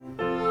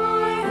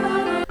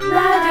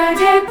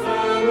Latter-day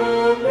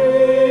Family.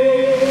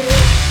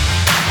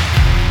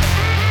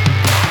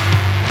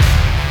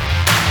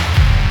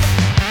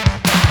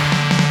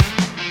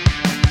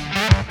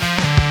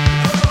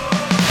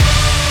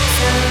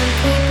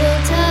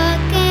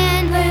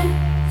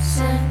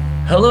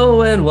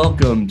 Hello and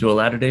welcome to a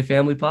Latter-day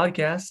Family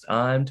podcast.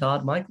 I'm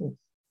Todd Michael.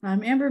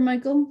 I'm Amber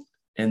Michael.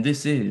 And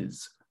this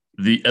is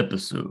the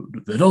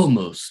episode that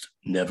almost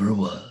never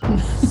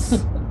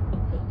was.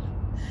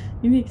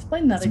 You need to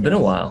explain that. It's been a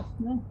while.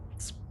 No.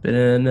 It's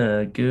been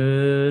a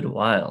good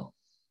while.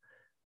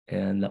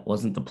 And that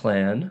wasn't the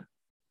plan.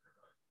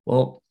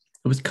 Well,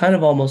 it was kind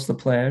of almost the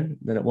plan,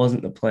 then it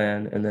wasn't the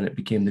plan, and then it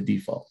became the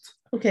default.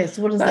 Okay,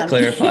 so what does that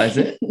mean? That clarifies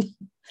it.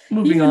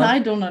 Moving Even on. I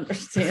don't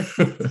understand.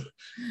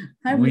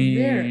 I was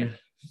there.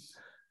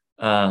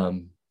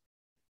 All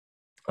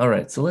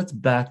right, so let's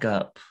back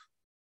up.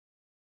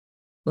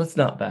 Let's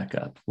not back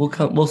up.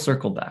 We'll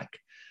circle back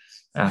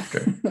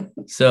after.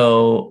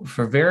 So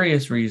for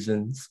various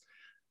reasons,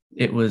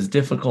 it was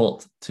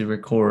difficult to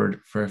record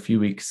for a few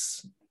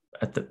weeks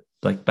at the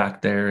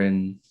back there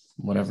in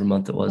whatever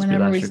month it was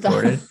Whenever we last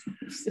recorded.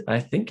 I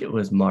think it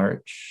was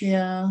March.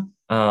 Yeah.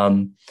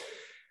 And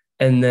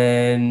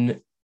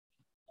then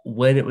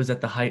when it was at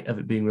the height of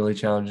it being really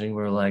challenging,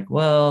 we were like,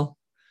 well,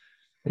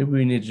 maybe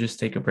we need to just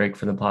take a break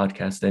from the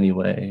podcast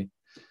anyway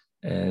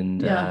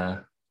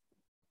and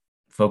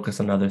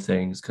focus on other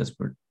things because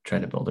we're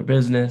trying to build our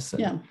business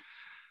and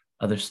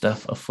other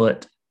stuff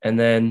afoot. And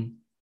then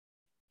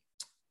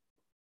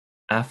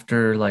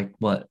after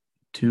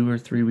 2 or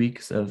 3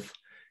 weeks of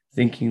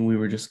thinking we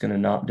were just going to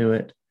not do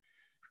it,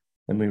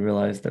 then we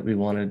realized that we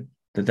wanted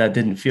that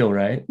didn't feel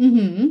right.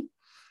 Mm-hmm.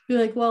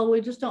 You're like, well,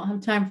 we just don't have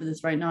time for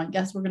this right now. I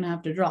guess we're going to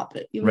have to drop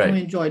it, even though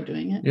we enjoyed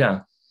doing it. Yeah.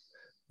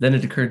 Then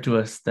it occurred to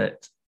us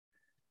that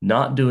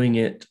not doing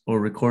it or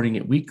recording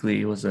it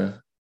weekly was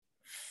a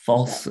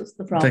false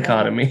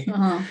dichotomy.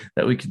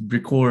 That we could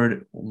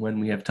record when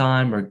we have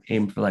time or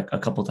aim for a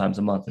couple times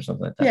a month or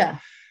something like that. Yeah.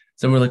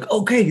 So we're like,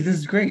 okay, this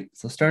is great.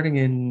 So starting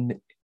in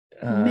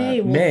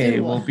May,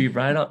 we'll be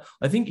right on.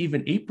 I think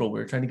even April, we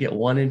were trying to get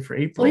one in for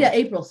April. Oh yeah,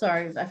 April.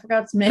 Sorry, I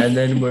forgot it's May. And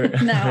then we're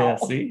now.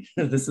 See,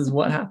 this is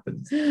what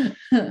happens.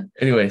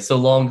 Anyway, so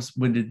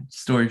long-winded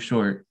story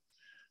short,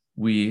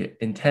 we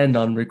intend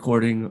on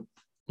recording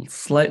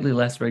slightly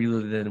less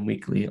regularly than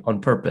weekly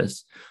on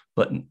purpose,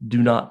 but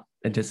do not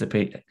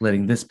anticipate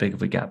letting this big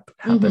of a gap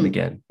happen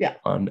again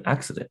on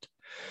accident.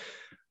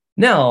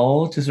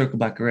 Now, to circle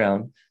back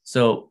around,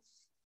 so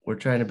we're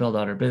trying to build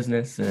out our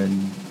business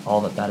and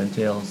all that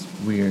entails.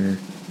 We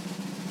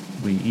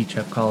each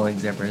have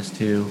callings. Amber has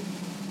 2.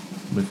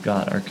 We've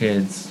got our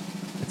kids.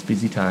 It's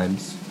busy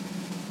times.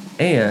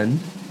 And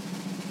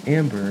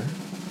Amber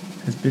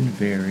has been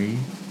very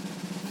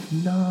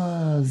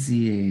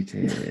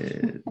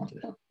nauseated.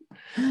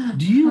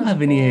 Do you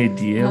have any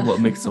idea what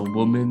makes a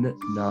woman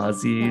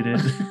nauseated?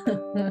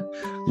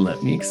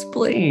 Let me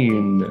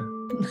explain.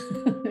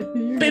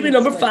 Baby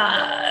number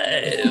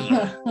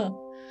 5.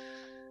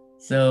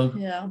 So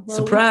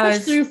surprise. We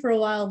pushed through for a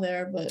while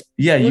there, but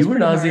you were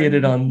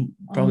nauseated on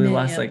probably the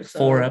last episodes.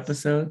 4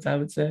 episodes, I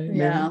would say.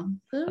 Yeah. I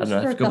don't know.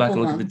 I have to go back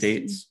and look at the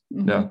dates.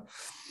 No.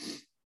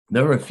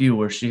 There were a few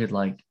where she had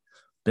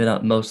been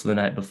up most of the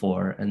night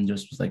before and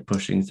just was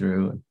pushing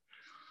through.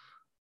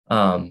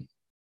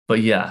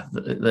 But yeah,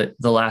 the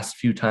last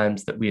few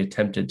times that we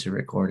attempted to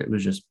record, it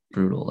was just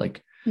brutal.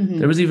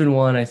 There was even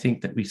one, I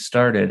think, that we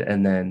started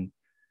and then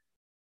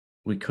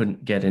we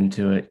couldn't get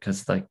into it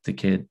because the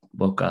kid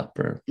woke up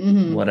or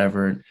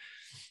whatever.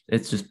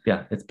 It's just,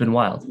 it's been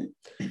wild.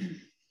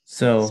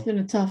 So it's been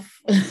a tough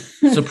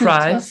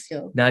surprise.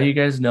 Now you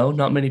guys know,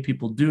 not many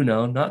people do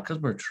know, not because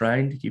we're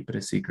trying to keep it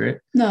a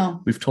secret.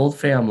 No. We've told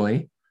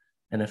family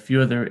and a few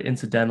other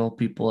incidental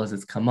people as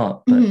it's come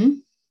up, but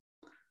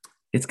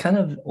it's kind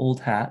of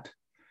old hat.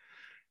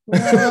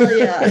 Well,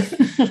 yeah.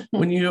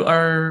 When you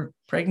are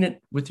pregnant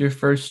with your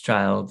first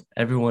child,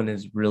 everyone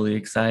is really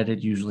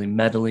excited, usually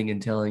meddling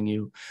and telling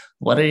you,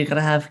 what are you going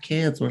to have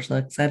kids? We're so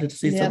excited to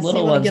see some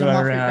little ones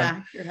run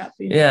around. You're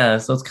happy. Yeah,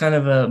 so it's kind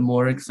of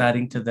more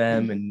exciting to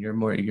them and you're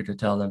more eager to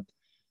tell them.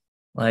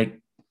 The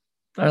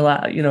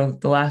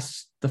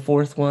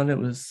 4th one, it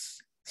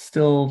was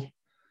still,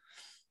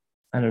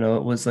 I don't know,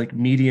 it was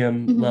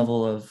medium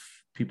level of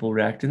people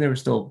reacting. They were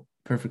still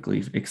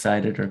perfectly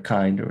excited or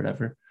kind or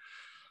whatever.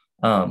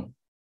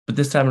 But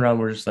this time around,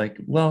 we're just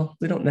well,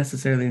 we don't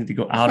necessarily need to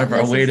go out of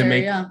our way to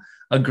make a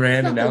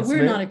grand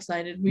announcement. We're not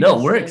excited.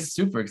 We're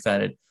super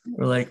excited.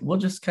 We're we'll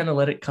just kind of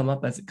let it come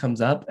up as it comes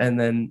up. And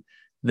then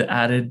the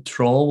added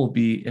troll will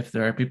be if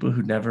there are people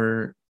who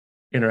never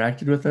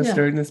interacted with us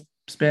during this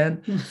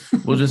span,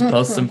 we'll just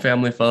post some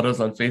family photos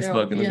on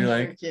Facebook and they'll be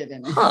like,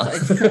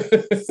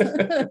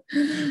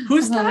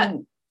 who's that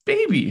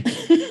baby?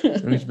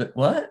 And we just be,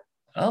 what?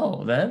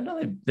 Oh,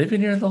 they've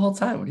been here the whole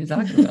time. What are you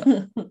talking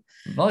about?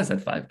 We've always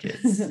had 5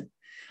 kids.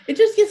 It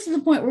just gets to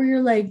the point where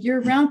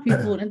you're around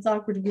people and it's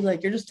awkward to be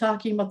you're just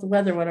talking about the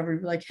weather, whatever.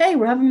 You're like, hey,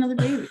 we're having another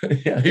baby.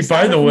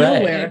 By the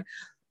way,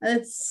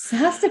 It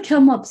has to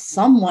come up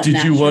somewhat.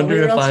 Did you naturally,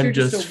 wonder or if else I'm you're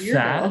just a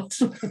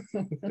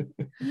weirdo.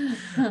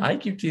 I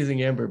keep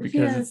teasing Amber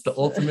because it's the Yes.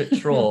 ultimate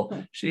troll.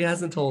 She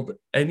hasn't told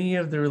any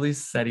of the Release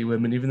Society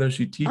women, even though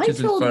she I teaches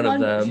in told front of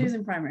one. She's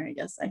them. in primary, I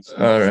guess. Actually,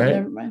 All so right.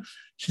 never mind.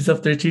 She's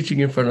up there teaching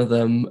in front of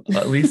them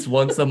at least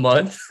once a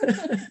month.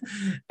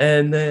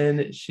 And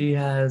then she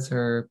has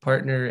her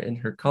partner in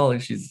her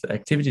college. She's the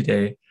activity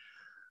day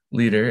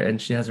leader,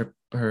 and she has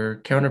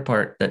her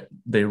counterpart that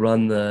they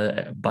run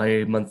the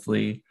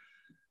bi-monthly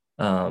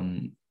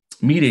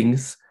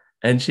meetings,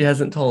 and she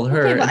hasn't told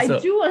her. Okay, but and I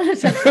so, do want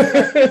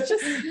to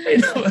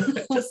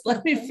just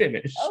let me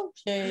finish.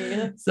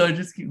 Okay. So I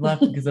just keep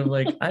laughing because I'm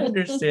like, I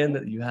understand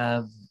that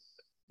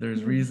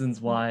there's reasons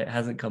why it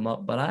hasn't come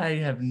up, but I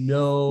have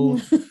no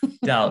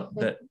doubt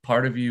that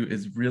part of you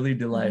is really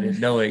delighted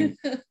knowing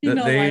that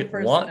they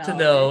want to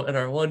know and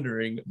are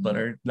wondering, but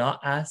are not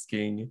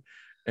asking.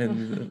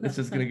 And it's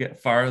just going to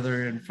get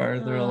farther and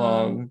farther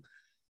along.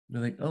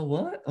 They're like, oh,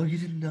 what? Oh, you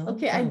didn't know?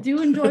 Okay, I Oh.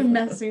 do enjoy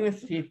messing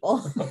with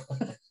people.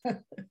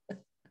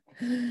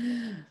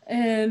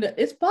 And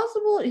it's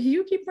possible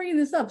you keep bringing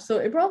this up, so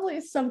it probably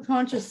is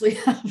subconsciously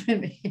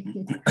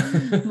happening.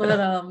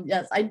 But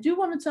yes, I do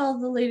want to tell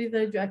the lady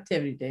that I do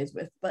activity days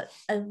with, but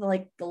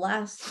like the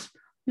last,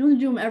 you only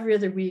do them every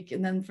other week,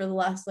 and then for the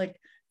last like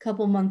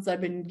couple months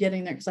I've been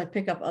getting there because I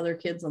pick up other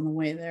kids on the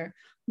way there.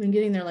 I've been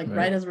getting there like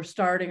right as we're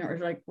starting, or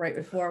like right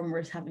before, and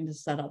we're just having to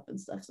set up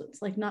and stuff, so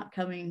it's like not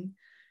coming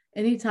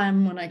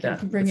anytime when I can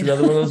bring it.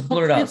 Another one of those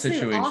blurred out It's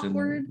situations.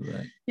 awkward,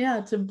 right. Yeah,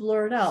 to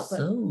blur it out. But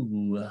So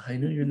I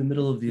know you're in the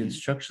middle of the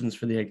instructions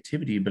for the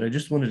activity, but I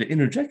just wanted to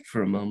interject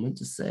for a moment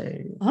to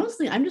say,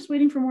 honestly, I'm just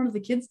waiting for one of the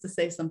kids to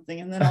say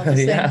something, and then I'll just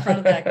say in front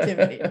of the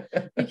activity,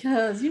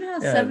 because you know how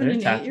 7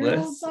 and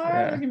 8-year-olds are.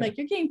 They're gonna be like,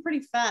 you're getting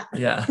pretty fat.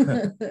 Yeah.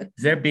 Is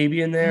there a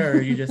baby in there, or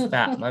are you just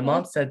fat? My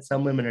mom said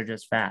some women are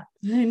just fat.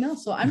 I know,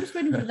 so I'm just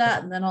waiting for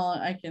that, and then all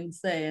I can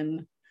say,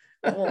 and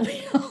it will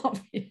be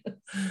obvious.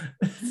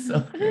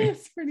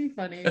 It's pretty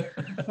funny,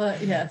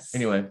 but yes.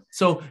 Anyway,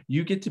 so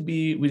you get to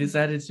we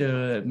decided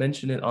to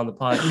mention it on the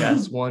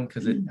podcast, one,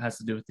 because it has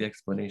to do with the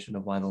explanation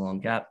of why the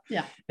long gap.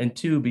 Yeah. And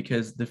two,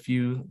 because the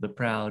few, the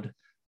proud,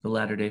 the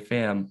Latter-day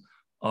fam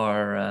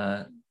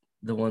are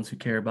the ones who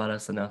care about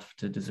us enough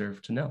to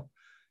deserve to know.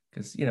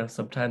 Because,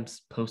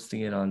 sometimes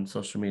posting it on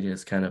social media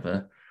is kind of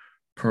a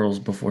pearls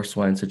before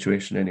swine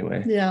situation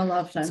anyway. Yeah, a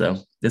lot of times. So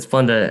it's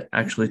fun to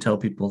actually tell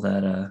people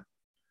that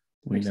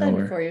we know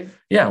her. For you.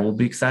 Yeah, we'll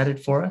be excited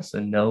for us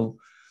and know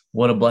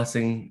what a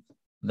blessing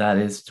that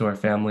is to our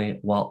family,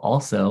 while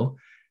also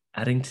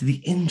adding to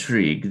the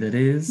intrigue that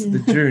is the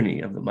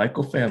journey of the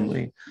Michael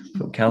family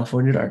from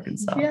California to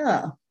Arkansas.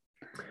 Yeah.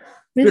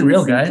 It's been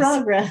real, guys.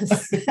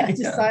 Progress. I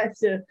decided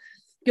to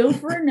go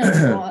for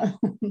another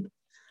one.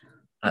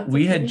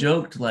 We had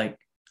joked like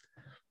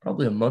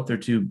probably a month or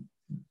two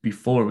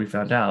before we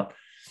found out,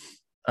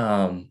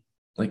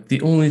 like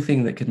the only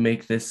thing that could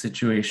make this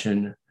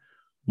situation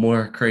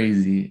more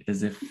crazy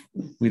is if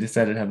we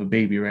decided to have a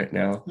baby right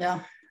now.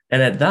 Yeah.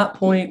 And at that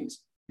point,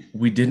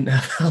 we didn't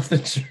have health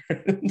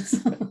insurance.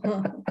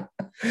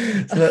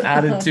 So that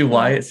added to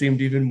why it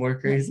seemed even more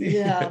crazy.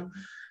 Yeah.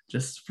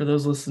 Just for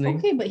those listening,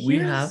 okay, but we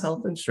have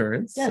health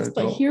insurance. Yes, so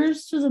but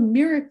here's to the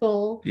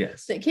miracle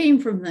that came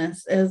from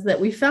this, is that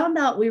we found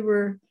out we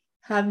were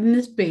having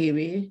this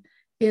baby,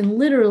 and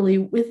literally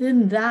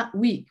within that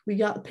week, we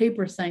got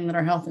papers saying that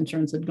our health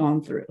insurance had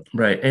gone through.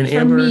 Right. And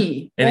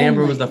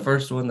Amber was the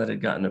first one that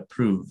had gotten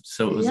approved.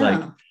 So it was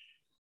like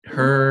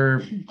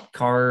her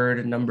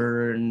card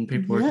number and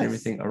paperwork and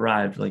everything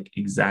arrived like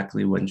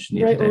exactly when she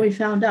needed it. Right when we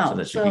found out. So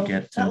that she could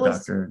get to the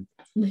doctor.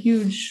 A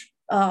huge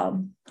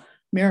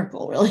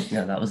miracle, really.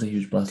 Yeah, that was a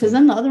huge blessing. Because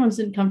then the other ones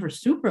didn't come for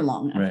super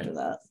long after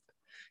that.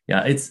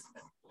 Yeah, it's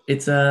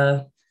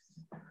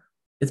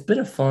been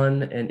a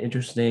fun and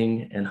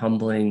interesting and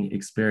humbling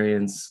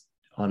experience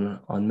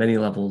on many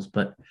levels,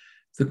 but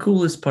the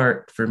coolest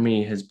part for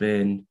me has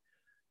been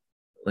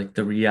like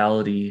the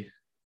reality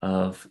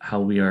of how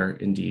we are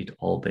indeed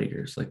all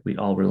beggars. Like we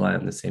all rely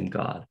on the same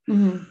God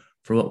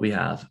for what we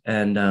have.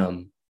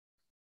 And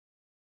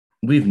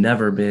we've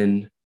never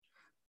been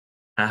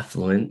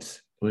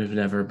affluent. We've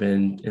never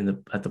been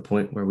at the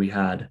point where we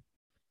had,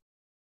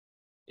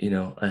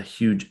 a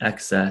huge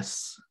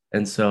excess.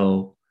 And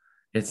so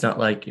it's not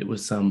like it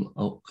was some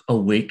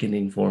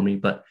awakening for me,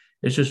 but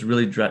it's just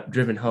really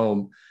driven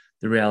home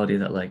the reality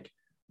that like,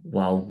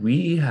 while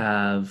we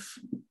have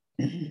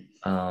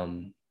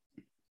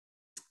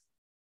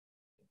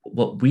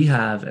what we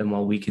have, and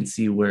while we can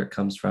see where it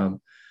comes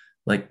from,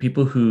 like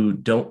people who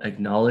don't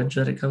acknowledge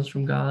that it comes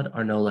from God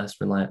are no less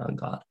reliant on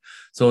God.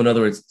 So in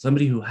other words,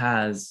 somebody who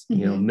has,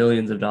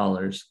 millions of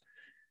dollars,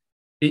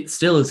 it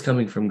still is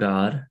coming from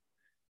God.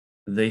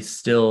 They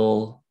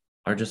still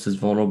are just as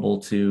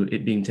vulnerable to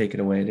it being taken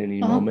away at any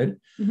moment.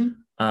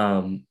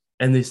 And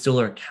they still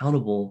are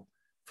accountable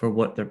for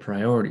what their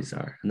priorities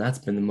are. And that's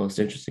been the most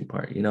interesting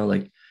part.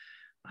 Like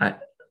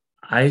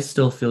I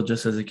still feel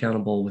just as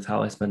accountable with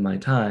how I spend my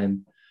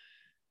time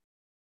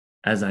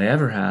as I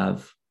ever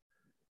have.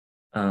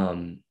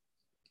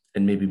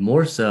 and maybe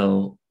more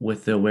so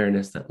with the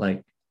awareness that,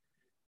 like,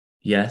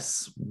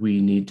 yes,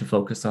 we need to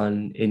focus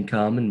on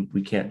income and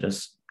we can't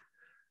just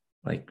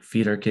like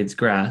feed our kids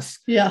grass.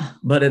 Yeah.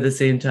 But at the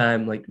same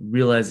time, like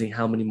realizing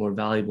how many more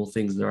valuable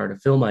things there are to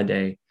fill my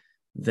day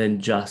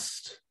than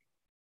just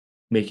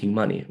making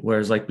money.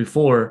 Whereas like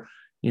before,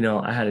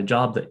 I had a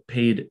job that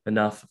paid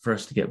enough for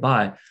us to get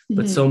by,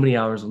 but so many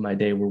hours of my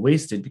day were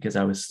wasted because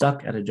I was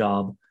stuck at a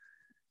job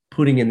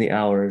putting in the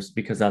hours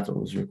because that's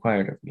what was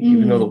required of me.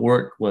 Even though the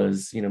work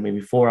was, maybe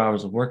 4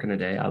 hours of work in a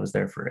day, I was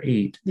there for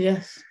 8.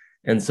 Yes.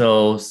 And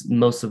so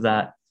most of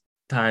that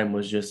time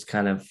was just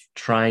kind of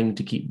trying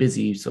to keep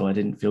busy so I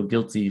didn't feel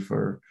guilty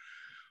for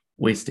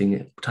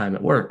wasting time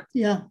at work.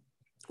 Yeah.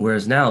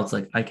 Whereas now it's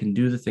like I can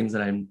do the things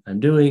that I'm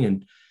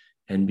doing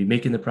and be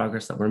making the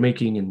progress that we're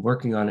making and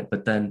working on it,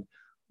 but then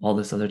all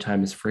this other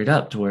time is freed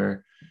up to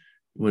where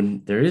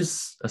when there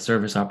is a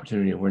service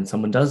opportunity, when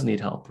someone does need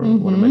help, or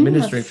one of my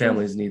ministry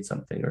families needs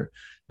something, or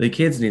the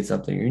kids need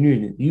something, or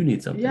you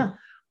need something,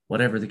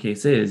 whatever the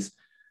case is,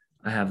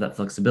 I have that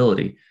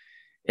flexibility.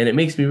 And it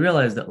makes me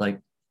realize that like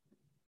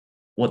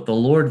what the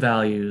Lord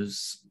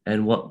values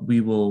and what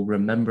we will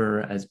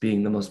remember as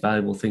being the most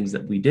valuable things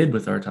that we did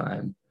with our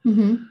time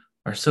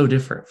are so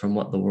different from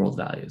what the world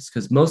values.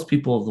 Because most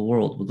people of the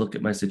world would look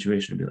at my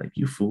situation and be like,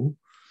 you fool.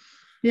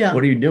 Yeah.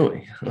 What are you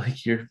doing?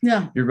 Like you're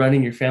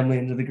running your family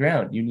into the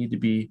ground. You need to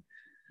be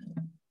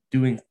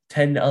doing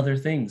 10 other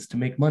things to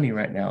make money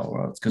right now.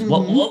 Or else, because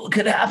what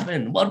could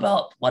happen?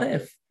 What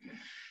if?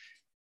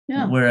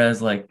 Yeah.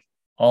 Whereas like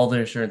all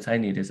the assurance I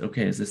need is,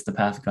 okay, is this the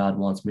path God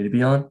wants me to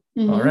be on?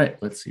 All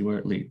right, let's see where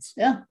it leads.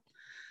 Yeah.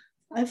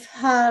 I've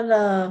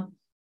had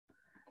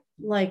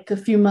like a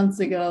few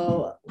months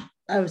ago,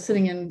 I was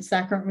sitting in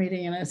sacrament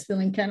meeting and I was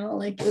feeling kind of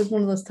like it was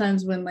one of those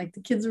times when like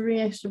the kids were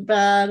being extra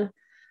bad.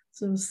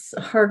 So it was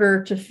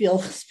harder to feel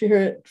the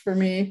spirit for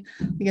me.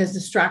 You guys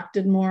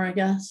distracted more, I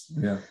guess.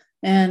 Yeah.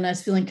 And I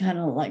was feeling kind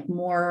of like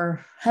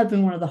had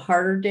been one of the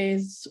harder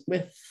days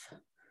with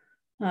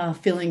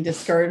feeling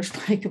discouraged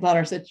like about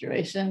our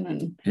situation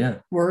and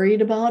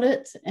worried about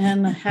it.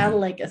 And I had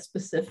like a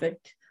specific,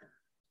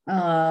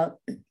 I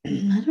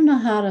don't know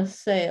how to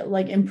say it,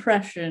 like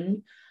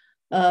impression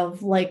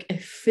of like a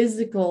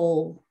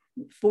physical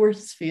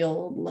force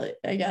field, like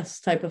I guess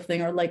type of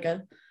thing, or like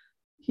a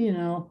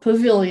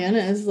pavilion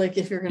is like,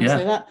 if you're going to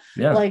say that,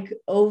 like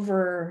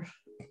over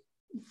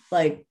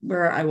like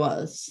where I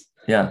was.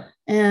 Yeah.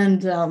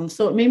 And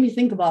so it made me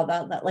think about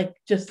that like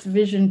just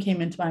vision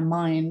came into my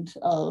mind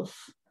of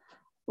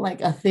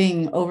like a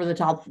thing over the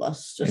top of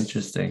us. Just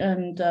interesting.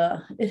 And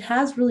it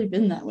has really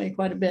been that way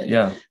quite a bit.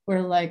 Yeah.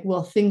 Where like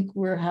we'll think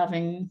we're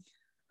having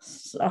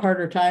a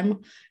harder time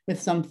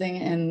with something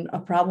and a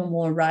problem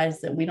will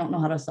arise that we don't know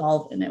how to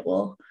solve, and it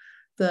will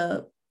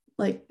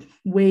like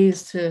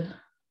ways to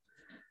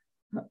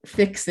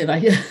fix it, I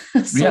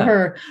guess,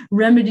 or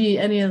remedy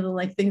any of the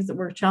like things that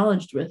we're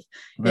challenged with.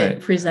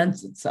 It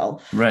presents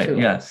itself. Right.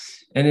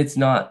 Yes. And it's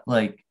not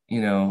like,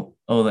 and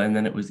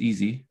then it was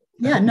easy.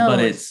 Yeah, no, but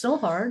it's still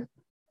hard.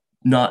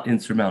 Not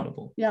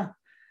insurmountable. Yeah.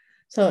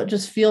 So it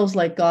just feels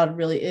like God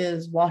really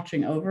is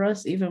watching over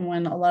us, even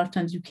when a lot of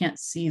times you can't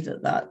see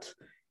that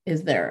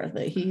is there,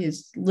 that he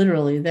is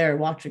literally there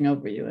watching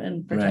over you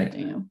and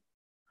protecting you.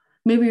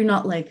 Maybe you're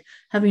not like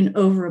having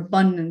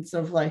overabundance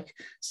of like,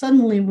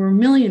 suddenly we're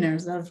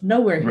millionaires out of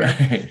nowhere here.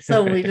 Right.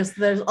 So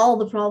there's all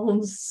the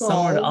problems solved.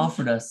 Someone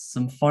offered us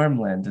some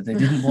farmland that they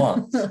didn't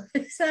want.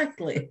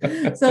 Exactly.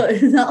 So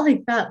it's not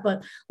like that,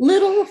 but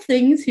little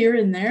things here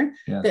and there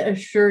that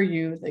assure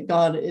you that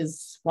God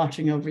is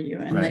watching over you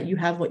and that you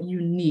have what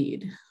you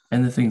need.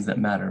 And the things that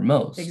matter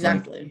most.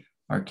 Exactly. Like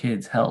our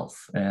kids' health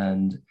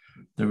and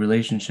the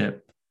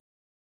relationship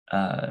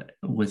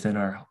within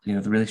our,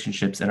 the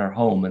relationships in our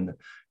home and the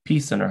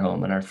peace in our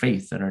home and our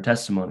faith and our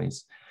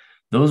testimonies.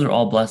 Those are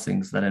all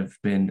blessings that have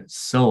been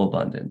so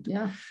abundant.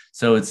 Yeah.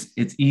 So it's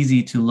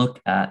easy to look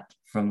at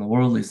from the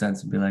worldly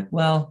sense and be like,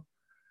 well,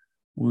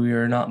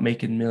 we're not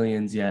making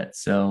millions yet,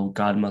 so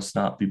God must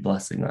not be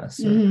blessing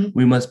us. Or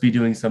we must be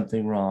doing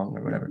something wrong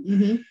or whatever.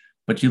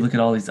 But you look at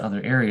all these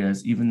other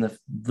areas, even the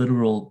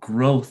literal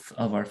growth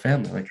of our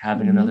family, like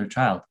having another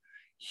child,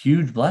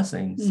 huge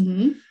blessings.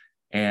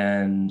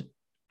 And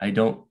I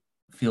don't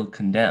feel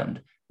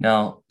condemned.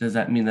 Now, does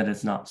that mean that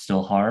it's not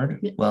still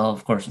hard? Yeah. Well,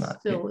 of course not.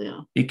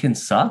 Still, it can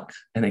suck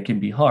and it can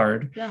be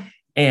hard. Yeah.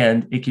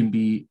 And it can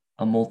be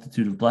a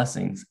multitude of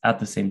blessings at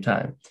the same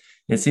time.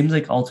 It seems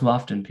like all too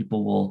often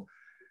people will,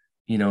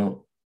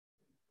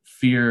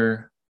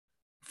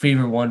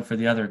 favor one for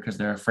the other because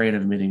they're afraid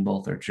of admitting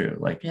both are true.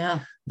 Like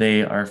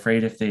they are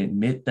afraid if they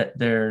admit that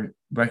they're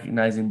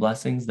recognizing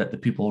blessings, that the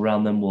people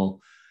around them will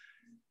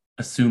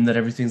assume that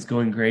everything's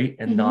going great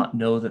and not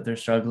know that they're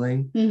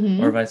struggling,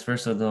 or vice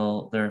versa.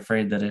 They're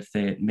afraid that if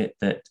they admit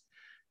that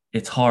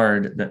it's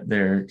hard, that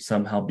they're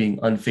somehow being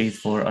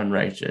unfaithful or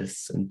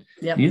unrighteous, and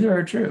neither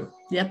are true.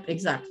 Yep,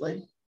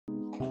 exactly.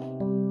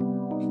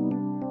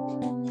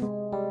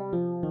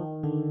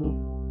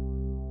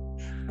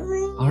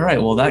 All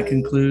right, well, that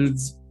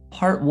concludes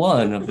part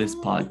one of this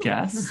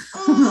podcast.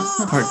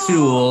 Part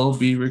two will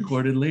be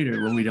recorded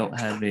later when we don't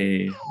have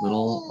a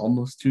little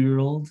almost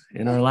 2-year-old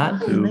in our lap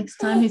who Next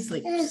time he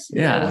sleeps.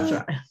 Yeah. We'll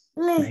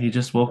try. he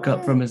just woke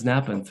up from his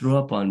nap and threw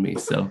up on me.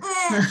 So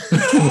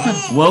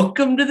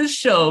welcome to the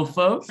show,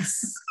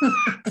 folks.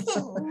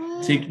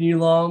 Taking you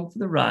along for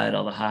the ride,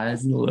 all the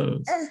highs and the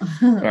lows.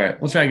 All right,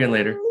 we'll try again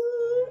later.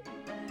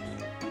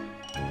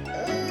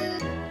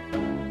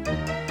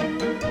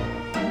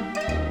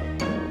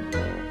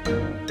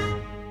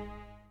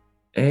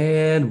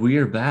 And we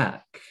are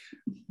back.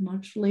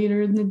 Much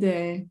later in the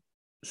day.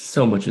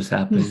 So much has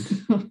happened.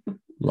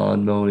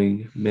 Lawn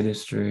mowing,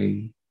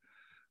 ministering,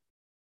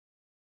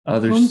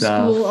 other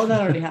stuff. Homeschool. Oh,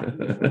 that already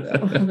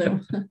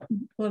happened.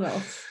 What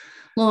else?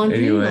 Laundry.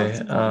 Anyway, lots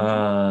of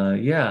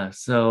laundry. yeah.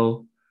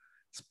 So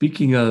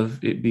speaking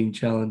of it being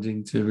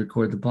challenging to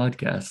record the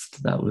podcast,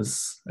 that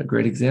was a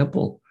great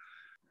example.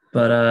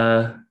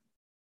 But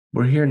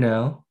we're here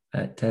now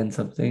at 10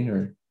 something,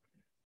 or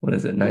what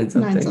is it? 9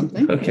 something? 9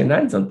 something, Okay, yeah.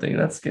 9 something.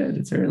 That's good.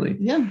 It's early.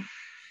 Yeah.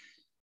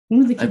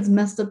 One of the kids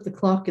messed up the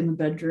clock in the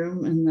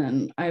bedroom, and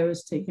then I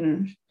was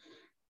taking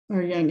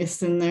our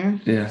youngest in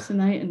there Yeah.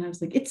 tonight, and I was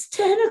like, "It's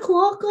 10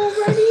 o'clock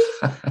already!"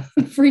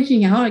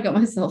 Freaking out. I got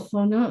my cell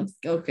phone out.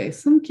 Okay,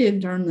 some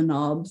kid turned the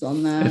knobs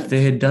on that. If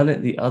they had done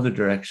it the other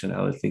direction,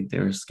 I would think they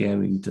were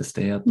scamming to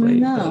stay up I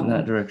late. But know. in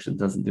that direction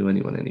doesn't do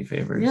anyone any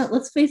favors. Yeah,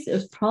 let's face it, it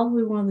was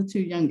probably one of the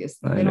 2 youngest.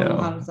 I They don't know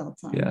know. how to tell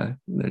time. Yeah,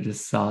 they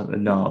just saw a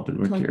knob and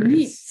were Like,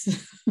 curious.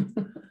 neat.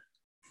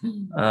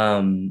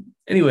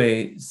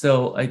 Anyway,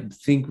 so I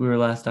think we were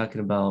last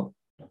talking about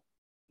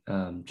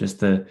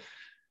just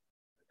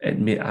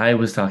I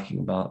was talking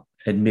about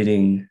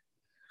admitting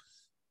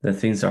that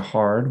things are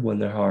hard when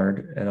they're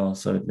hard, and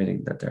also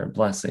admitting that they're a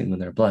blessing when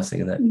they're a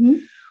blessing, and that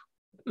Mhm.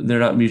 they're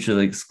not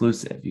mutually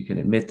exclusive. You can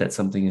admit that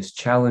something is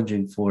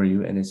challenging for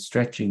you and is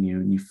stretching you,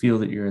 and you feel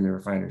that you're in the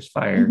refiner's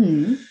fire,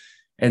 Mhm.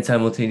 and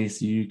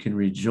simultaneously you can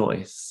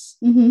rejoice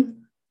Mhm.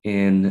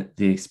 in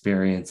the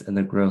experience and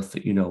the growth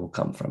that you know will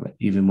come from it,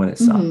 even when it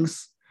Mhm.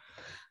 sucks.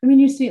 I mean,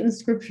 you see it in the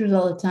scriptures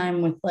all the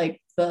time with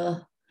like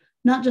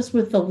not just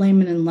with the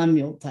Laman and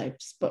Lemuel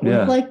types, but with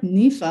Yeah. like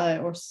Nephi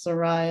or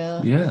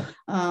Sariah, Yeah,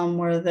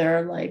 where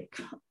they're like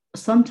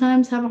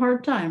sometimes have a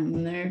hard time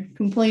and they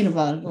complain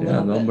about it a yeah,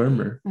 little they'll bit.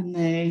 murmur. And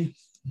they,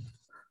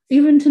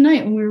 even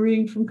tonight when we were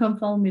reading from Come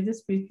Follow Me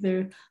this week,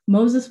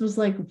 Moses was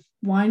like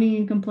whining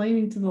and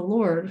complaining to the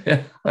Lord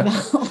Yeah.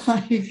 about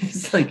like,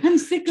 It's like, I'm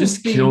sick just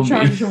of being kill in me.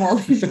 charge of all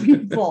these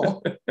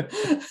people.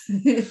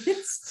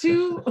 It's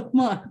too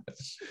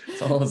much.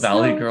 It's all a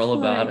valley So girl it's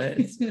about like-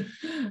 it.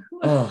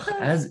 Oh,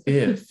 as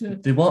if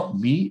they want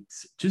meat,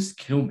 just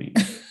kill me.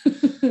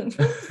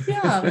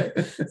 Yeah,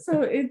 but,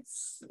 so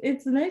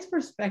it's a nice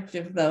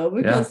perspective though,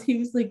 because he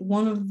was like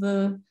one of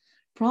the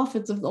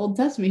prophets of the Old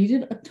Testament. He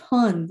did a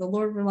ton. The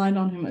Lord relied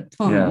on him a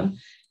ton. Yeah.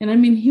 And I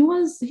mean, he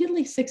had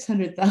like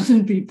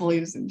 600,000 people he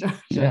was in charge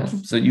Yeah.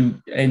 of. So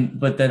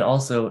but then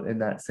also in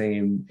that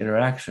same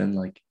interaction,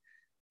 like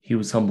he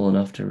was humble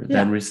enough to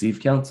then receive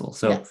counsel.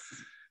 So Yes.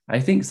 I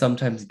think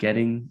sometimes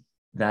getting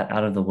that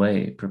out of the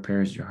way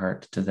prepares your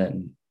heart to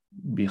then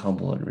be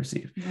humble and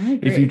receive. I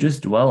agree. If you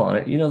just dwell on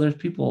it, there's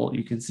people,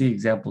 you can see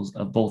examples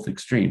of both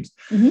extremes.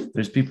 Mhm.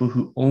 There's people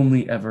who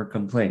only ever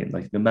complain,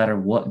 like no matter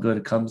what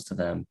good comes to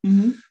them,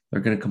 Mhm.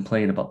 they're going to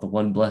complain about the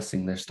one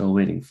blessing they're still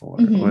waiting for,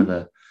 Mhm. or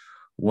the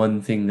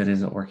one thing that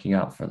isn't working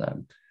out for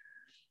them.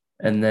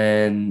 And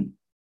then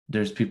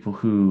there's people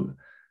who,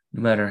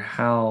 no matter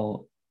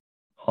how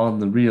on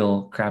the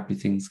real crappy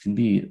things can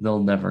be,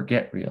 they'll never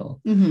get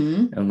real.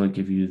 Mhm. And they'll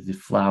give you the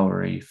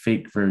flowery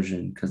fake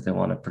version because they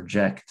want to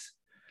project.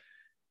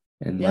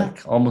 And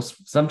like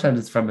almost sometimes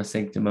it's from a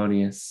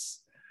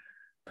sanctimonious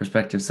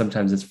perspective.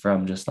 Sometimes it's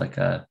from just like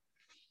I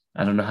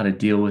don't know how to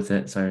deal with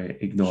it, so I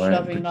ignore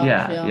Shoving it. it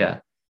off, yeah.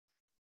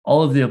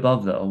 All of the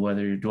above, though,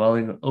 whether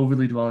you're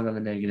overly dwelling on the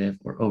negative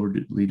or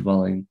overly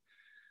dwelling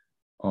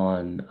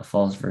on a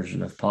false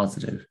version of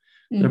positive,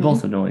 they're Mhm.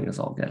 both annoying as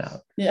all get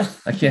out. Yeah.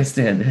 I can't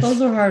stand it. Those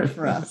are hard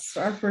for us.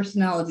 Our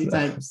personality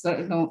types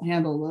don't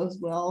handle those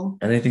well.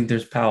 And I think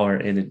there's power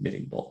in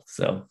admitting both.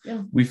 So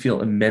we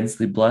feel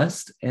immensely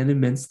blessed and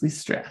immensely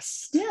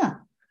stressed. Yeah.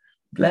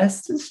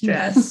 Blessed and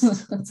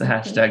stressed. That's a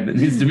hashtag that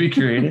needs to be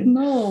created.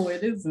 No,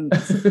 it isn't.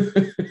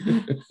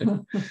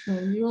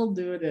 You'll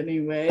do it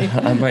anyway.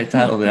 I might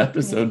title the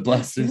episode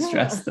Blessed and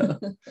Stressed, though.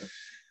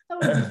 That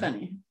would be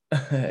funny.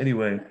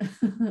 Anyway,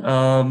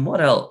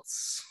 what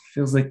else?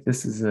 Feels like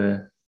this is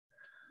a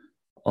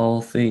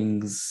all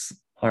things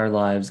our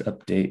lives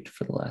update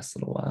for the last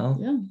little while.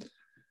 Yeah.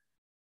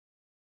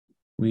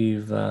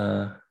 We've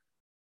I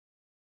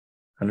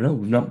don't know,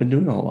 we've not been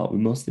doing a whole lot. We've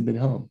mostly been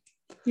home.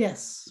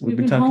 Yes. We've We've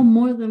been been talking- home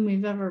more than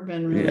we've ever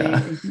been really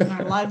Yeah. in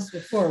our lives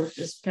before, which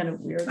is kind of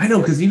weird. I know,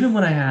 because even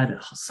when I had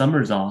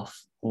summers off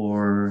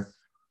or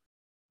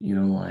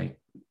like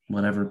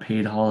whatever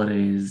paid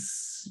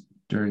holidays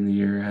during the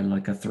year, had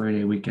like a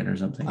 3-day weekend or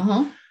something.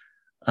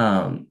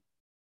 Uh-huh.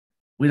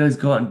 We'd always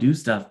go out and do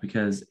stuff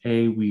because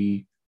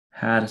we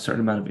had a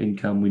certain amount of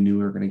income. We knew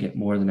we were going to get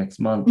more the next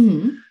month.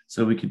 Mhm.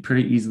 So we could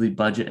pretty easily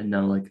budget and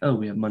know like, oh,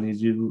 we have money to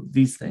do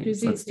these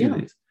things. Let's do yeah.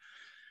 these.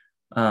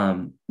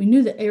 We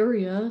knew the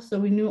area, so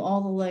we knew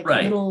all the like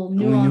Right. little And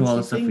we knew all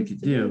the nuancey stuff we things could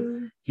to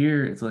do.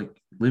 Here, it's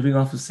like living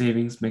off of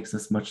savings makes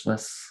us much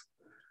less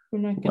We're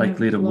not gonna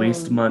likely to blow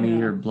waste them, money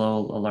yeah. or blow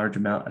a large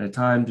amount at a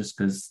time just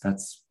because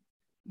that's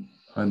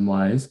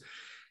unwise.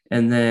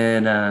 And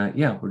then,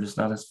 we're just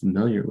not as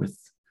familiar with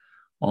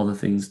all the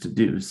things to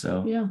do.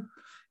 So, Yeah.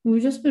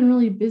 We've just been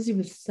really busy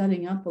with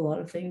setting up a lot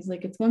of things.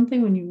 Like it's one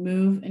thing when you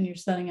move and you're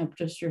setting up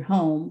just your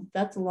home.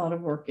 That's a lot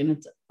of work and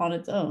it's on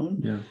its own.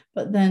 yeah.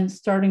 But then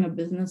starting a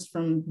business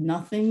from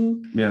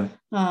nothing, Yeah.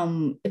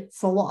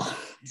 it's a lot.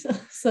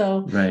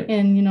 So Right.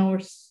 and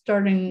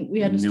we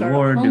had to New start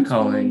ward, new homeschooling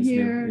callings,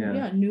 here.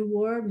 yeah. New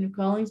ward, new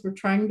callings. We're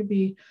trying to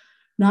be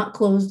not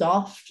closed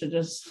off to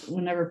just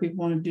whenever people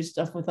want to do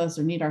stuff with us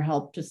or need our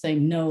help, just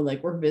saying no,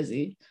 like we're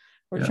busy.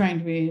 We're Yeah. trying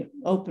to be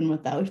open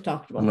with that. We've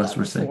talked about Unless that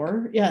we're sick.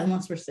 before. Yeah,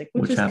 unless we're sick,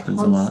 which is happens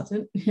constant.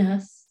 a lot.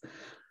 Yes.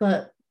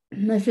 But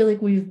I feel like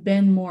we've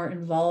been more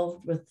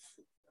involved with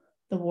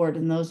the ward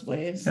in those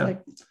ways. Yeah.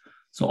 Like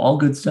So all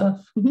good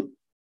stuff. Mhm.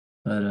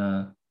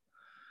 But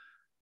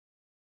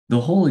the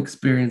whole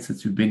experience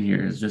since we've been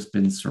here has just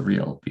been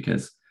surreal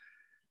because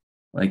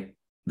like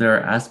there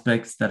are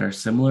aspects that are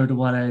similar to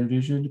what I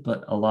envisioned,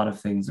 but a lot of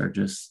things are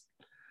just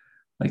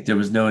like there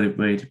was no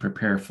way to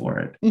prepare for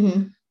it.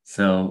 Mhm.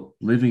 So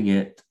living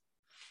it,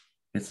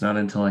 it's not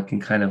until I can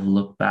kind of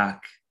look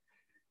back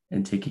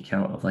and take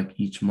account of like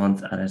each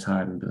month at a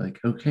time and be like,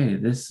 okay,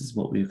 this is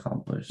what we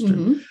accomplished. And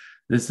Mhm.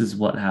 this is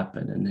what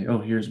happened. And oh,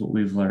 here's what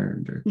we've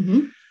learned. Or,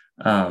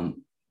 Mhm.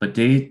 but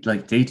day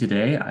to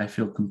day, I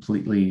feel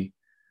completely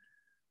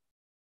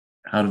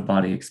out of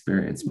body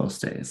experience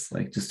most days,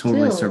 like just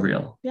totally Still,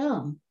 surreal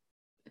yeah.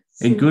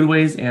 in So- good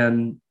ways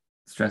and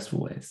stressful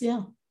ways.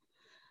 Yeah.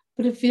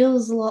 But it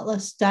feels a lot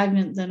less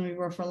stagnant than we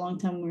were for a long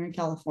time when we were in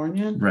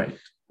California. Right.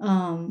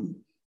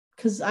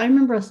 Because I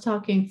remember us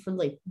talking for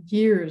like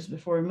years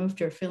before we moved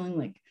here, feeling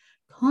like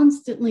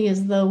constantly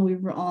as though we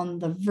were on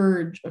the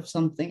verge of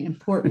something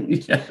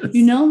important. Yes.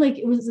 Like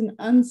it was an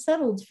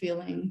unsettled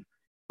feeling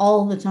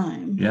all the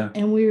time. Yeah.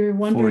 And we were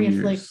wondering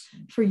if like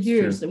for It's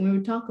years, true. and we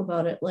would talk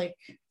about it like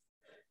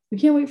we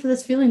can't wait for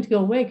this feeling to go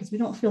away because we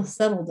don't feel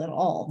settled at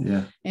all.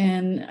 Yeah.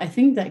 And I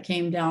think that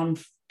came down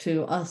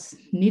to us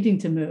needing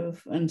to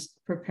move and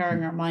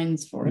preparing our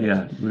minds for it.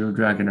 Yeah. We were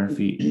dragging our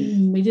feet.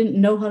 We didn't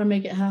know how to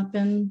make it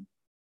happen.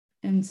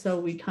 And so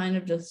we kind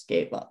of just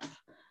gave up,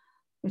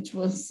 which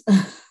was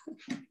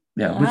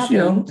Yeah. What Which,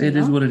 happened, it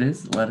is what it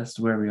is. It led us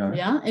to where we are.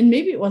 yeah. And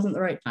maybe it wasn't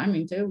the right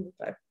timing too.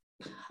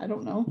 I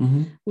don't know.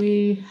 Mhm.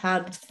 We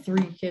had 4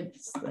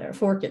 kids there.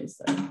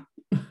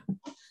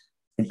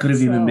 It could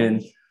have even So-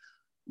 been,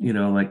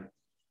 like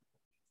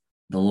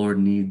the Lord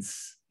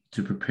needs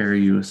to prepare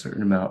you a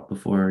certain amount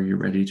before you're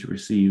ready to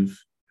receive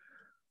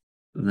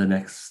the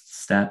next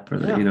step or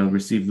Yeah.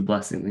 receive the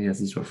blessing that he has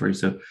in store for you.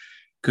 So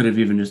could have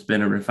even just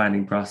been a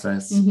refining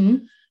process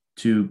Mhm.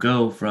 to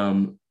go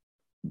from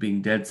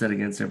being dead set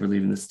against ever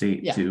leaving the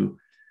state Yeah. to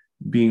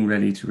being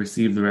ready to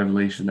receive the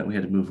revelation that we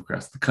had to move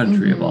across the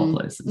country of all Mhm.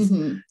 places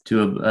Mhm.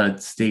 to a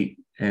state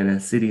and a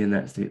city in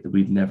that state that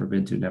we'd never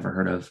been to, never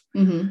heard of,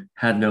 Mhm.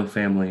 had no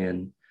family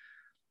in,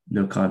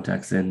 no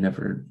contacts in,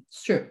 never,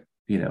 It's true.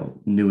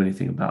 knew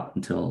anything about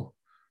until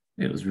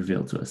it was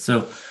revealed to us.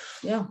 So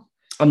Yeah.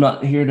 I'm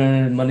not here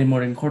to Monday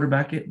morning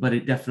quarterback it, but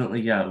it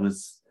definitely, it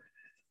was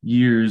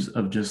years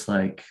of just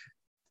like,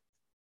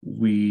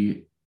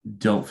 we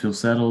don't feel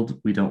settled.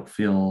 We don't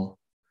feel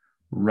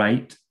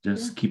right,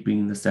 just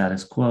keeping the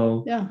status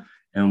quo. Yeah.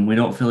 And we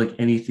don't feel like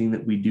anything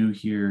that we do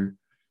here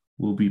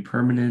will be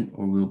permanent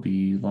or will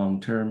be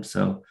long-term.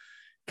 So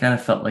kind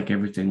of felt like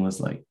everything was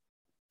like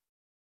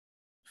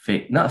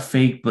fake, not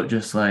fake, but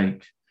just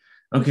like,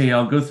 okay,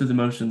 I'll go through the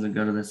motions and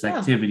go to this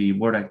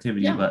board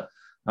activity, Yeah. but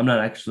I'm not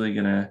actually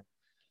going to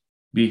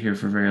be here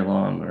for very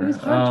long. Or, It was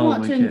hard to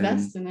want to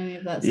invest in any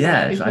of that stuff.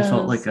 Yeah, I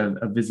felt because-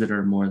 like a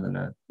visitor more than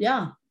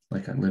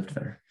like I lived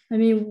there. I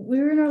mean, we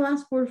were in our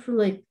last board for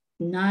like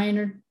 9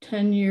 or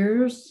 10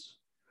 years.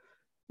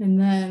 And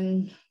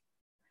then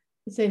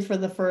I'd say for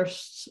the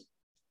first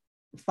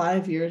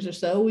 5 years or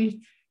so,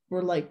 we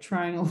were like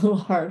trying a little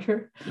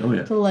harder Oh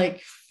yeah. to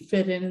like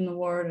fit in the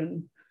ward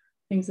and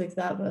things like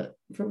that. But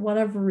for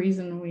whatever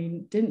reason,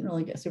 we didn't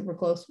really get super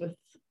close with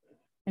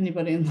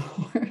anybody in the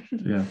ward.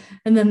 Yeah.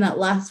 And then that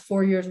last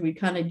 4 years, we'd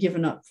kind of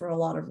given up for a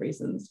lot of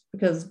reasons,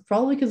 because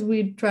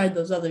we tried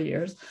those other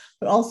years,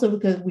 but also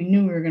because we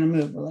knew we were going to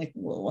move. We're like,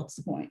 well, what's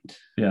the point?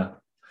 Yeah.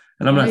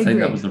 And I'm not I saying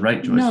that agree. was the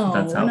right choice, No,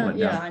 but that's how it went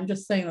yeah, down. I'm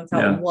just saying that's how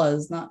Yeah. it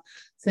was, not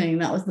saying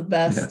that was the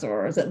best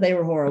or that they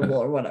were horrible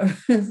or whatever.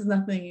 It's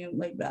nothing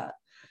like that.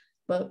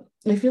 But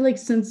I feel like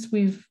since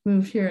we've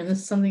moved here, and this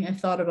is something I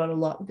thought about a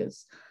lot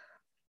because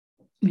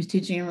I was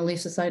teaching in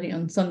Relief Society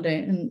on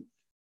Sunday, and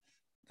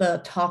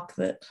the talk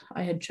that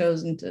I had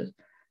chosen to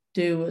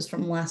do was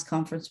from last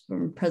conference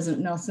from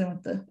President Nelson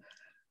with the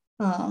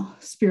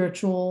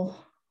spiritual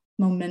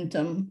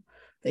momentum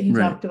that he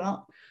Right. talked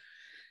about.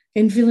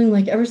 And feeling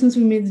like ever since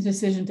we made the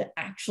decision to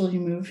actually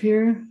move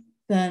here,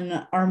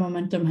 then our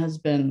momentum has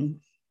been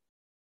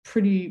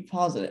pretty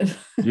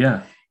positive.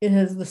 Yeah. It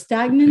has the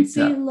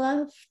stagnancy up.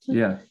 left.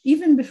 Yeah.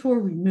 Even before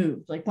we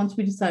moved, like once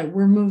we decided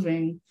we're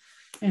moving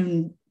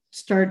and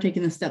started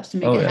taking the steps to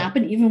make it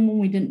happen, even when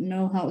we didn't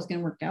know how it was going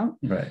to work out,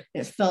 right,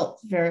 it felt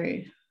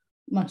very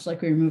much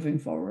like we were moving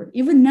forward.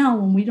 Even now,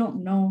 when we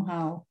don't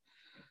know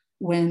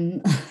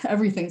when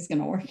everything's going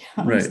to work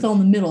out, we're still in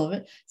the middle of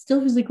it.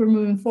 Still feels like we're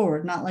moving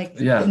forward, not like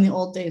in the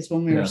old days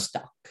when we were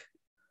stuck.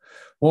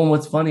 Well, and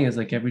what's funny is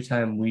like every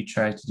time we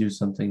try to do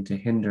something to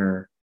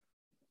hinder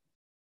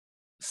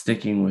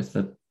sticking with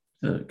the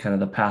kind of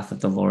the path that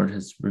the Lord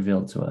has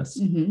revealed to us,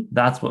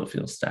 that's what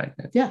feels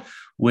stagnant. Yeah.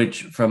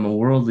 Which from a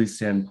worldly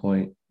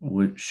standpoint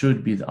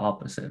should be the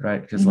opposite,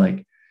 right? Because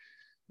like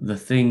the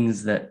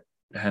things that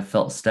have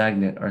felt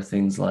stagnant are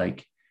things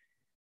like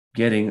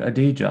getting a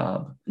day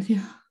job,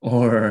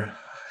 or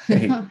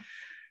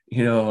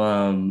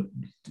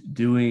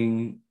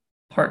doing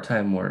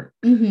part-time work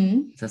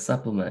to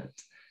supplement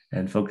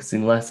and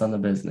focusing less on the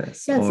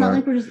business. Yeah, it's not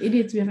like we're just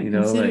idiots. We haven't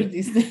considered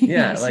these things.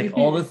 Yeah, like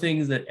all the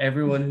things that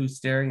everyone who's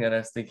staring at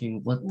us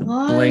thinking, what the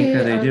blank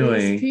are they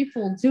doing?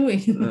 People doing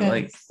this?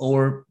 Like,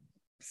 or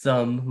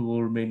some who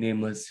will remain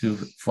nameless who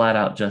flat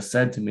out just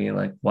said to me,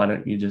 like, why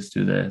don't you just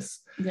do this?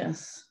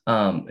 Yes.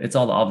 It's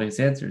all the obvious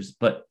answers,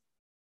 but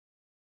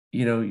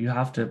you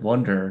have to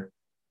wonder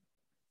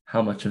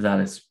how much of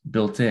that is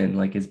built in,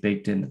 like is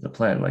baked into the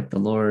plan. Like the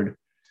Lord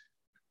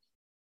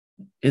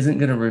isn't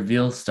going to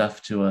reveal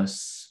stuff to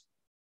us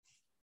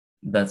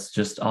that's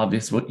just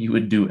obvious what you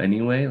would do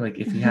anyway. Like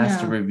if he has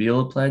to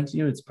reveal a plan to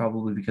you, it's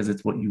probably because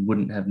it's what you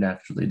wouldn't have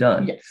naturally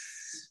done. Yes.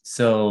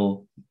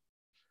 So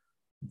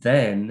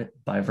then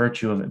by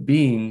virtue of it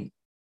being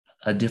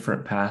a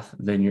different path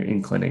than your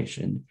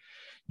inclination,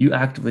 you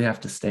actively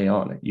have to stay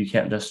on it. You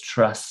can't just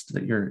trust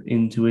that your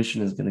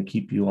intuition is going to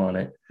keep you on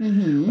it,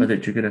 or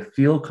that you're going to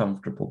feel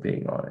comfortable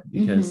being on it,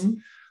 because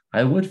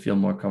I would feel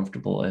more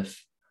comfortable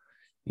if,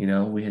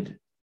 we had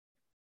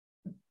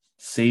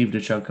saved a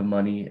chunk of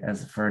money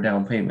for a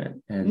down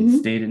payment and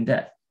stayed in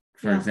debt,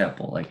 for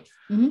example. Like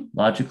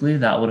logically,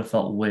 that would have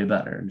felt way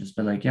better and just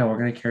been like, yeah, we're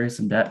going to carry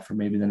some debt for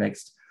maybe the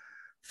next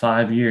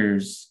 5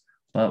 years,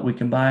 but we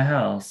can buy a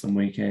house and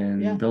we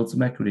can build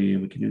some equity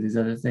and we can do these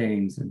other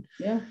things and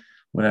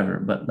whatever.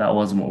 But that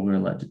wasn't what we were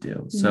led to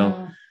do.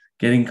 So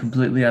getting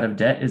completely out of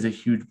debt is a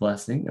huge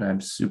blessing, and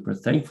I'm super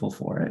thankful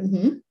for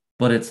it.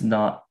 But it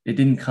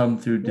didn't come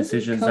through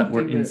decisions that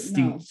were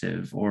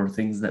instinctive or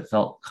things that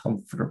felt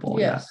comfortable.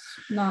 Yes,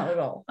 not at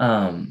all.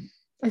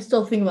 I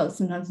still think about it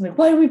sometimes. I'm like,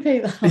 why do we pay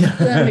that?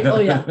 Like, oh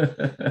yeah,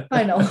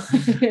 I know.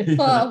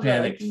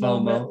 Panic,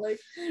 FOMO. Like,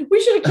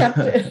 we should have kept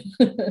it.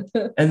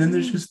 And then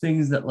there's just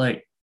things that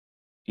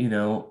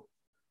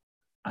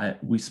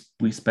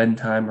we spend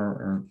time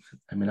or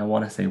I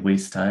want to say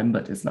waste time,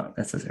 but it's not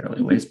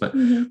necessarily waste, but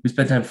we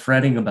spend time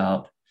fretting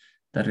about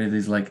that are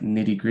these like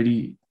nitty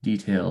gritty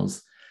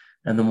details.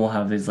 And then we'll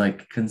have these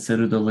like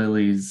consider the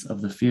lilies of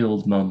the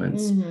field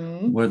moments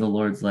where the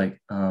Lord's like,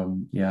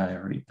 yeah, I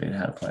already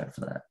had a plan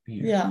for that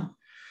here. Yeah.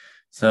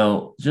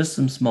 So just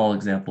some small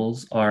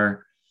examples.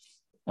 Our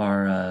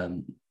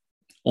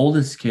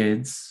oldest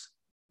kids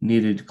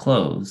needed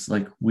clothes.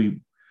 Like we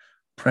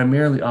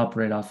primarily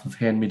operate off of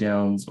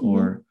hand-me-downs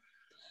or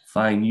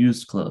find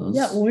used clothes.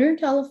 Yeah, when we were in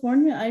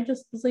California, I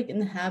just was like in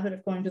the habit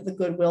of going to the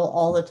Goodwill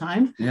all the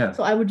time. Yeah.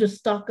 So I would just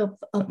stock up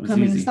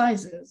upcoming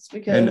sizes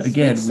because and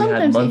again, we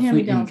had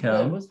monthly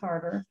income. It was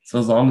harder. So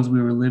as long as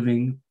we were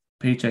living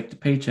paycheck to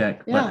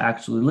paycheck, but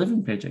actually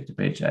living paycheck to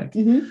paycheck,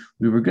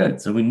 we were good.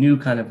 So we knew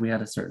kind of we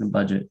had a certain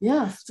budget.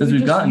 Yeah. So since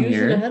we've gotten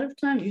here ahead of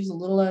time, use a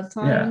little at a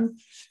time. Yeah.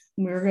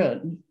 We were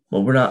good.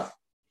 Well, we're not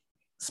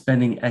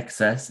spending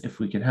excess if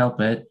we can help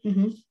it.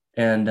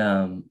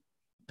 And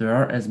there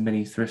aren't as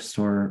many thrift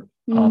store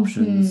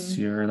options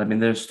here. I mean,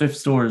 there's thrift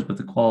stores, but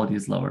the quality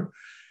is lower.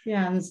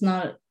 Yeah, and it's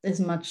not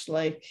as much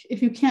like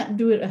if you can't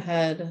do it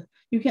ahead,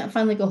 you can't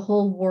find like a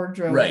whole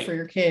wardrobe for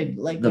your kid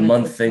like the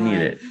month they need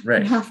it.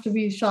 Right. You have to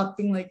be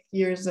shopping like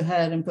years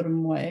ahead and put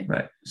them away.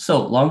 Right.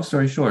 So long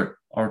story short,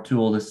 our two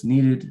oldest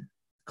needed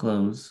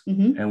clothes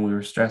and we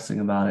were stressing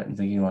about it and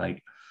thinking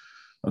like,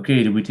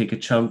 okay, do we take a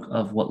chunk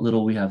of what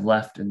little we have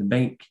left in the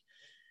bank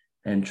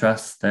and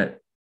trust that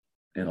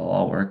it'll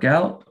all work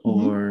out,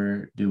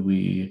 or do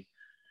we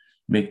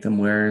make them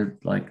wear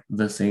like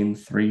the same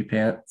 3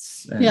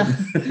 pants and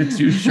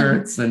 2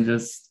 shirts and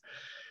just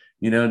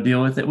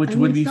deal with it, which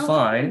would be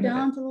fine.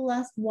 Down to the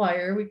last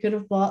wire, we could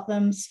have bought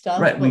them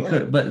stuff. Right, we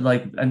could, but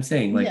like I'm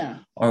saying, like,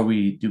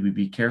 do we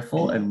be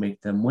careful and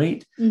make them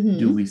wait?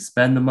 Do we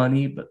spend the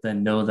money, but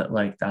then know that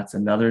like that's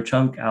another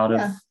chunk out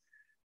of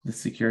the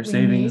secure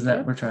savings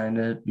that we're trying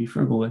to be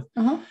frugal with?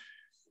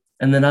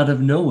 And then out of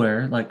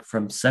nowhere, like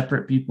from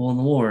separate people in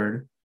the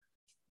Lord,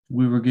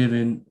 we were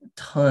given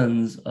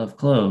tons of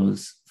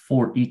clothes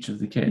for each of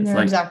the kids. Their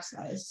like exact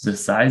size. The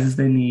sizes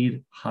they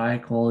need, high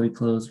quality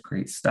clothes,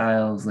 great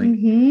styles. Like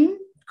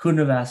couldn't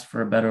have asked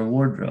for a better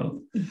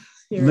wardrobe.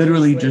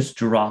 literally Seriously. just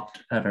dropped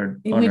at our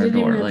And on we our didn't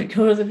door. even have Like to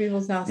go to the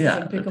people's houses yeah,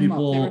 and pick the them up.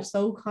 They people- were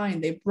so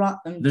kind. They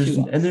brought them there's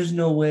to us. and there's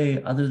no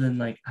way other than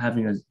like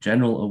having a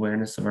general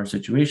awareness of our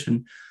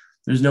situation.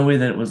 There's no way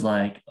that it was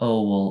like,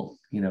 oh well,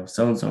 you know,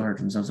 so and so heard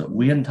from so and so.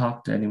 We hadn't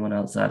talked to anyone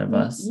outside of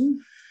us. Mm-mm.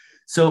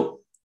 So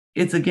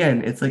it's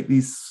like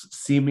these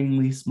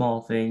seemingly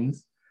small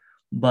things,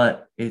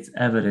 but it's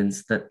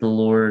evidence that the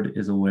Lord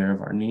is aware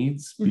of our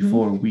needs Mhm.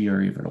 before we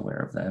are even aware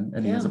of them,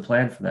 and He has a Yeah.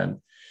 plan for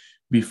them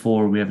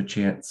before we have a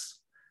chance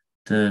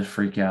to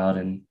freak out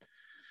and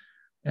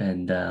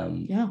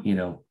Yeah. you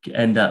know,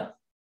 end up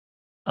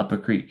a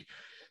creek.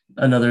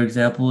 Another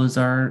example is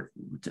our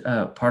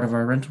part of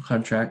our rental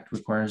contract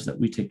requires that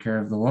we take care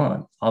of the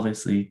lawn.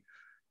 Obviously,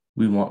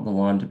 we want the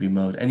lawn to be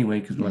mowed anyway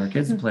because we want our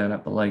kids to play on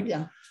it. But like,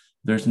 Yeah.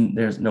 there's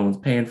no one's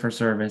paying for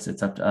service.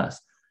 It's up to us.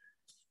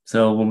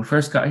 So when we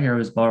first got here, I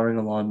was borrowing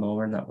a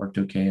lawnmower, and that worked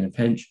okay in a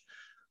pinch.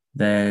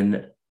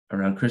 Then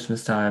around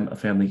Christmas time, a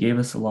family gave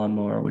us a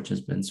lawnmower, which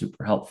has been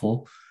super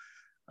helpful.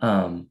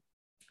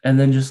 And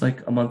then just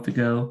like a month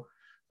ago,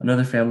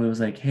 another family was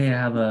like, "Hey, I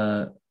have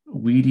a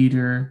weed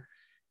eater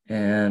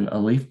and a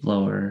leaf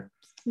blower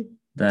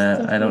that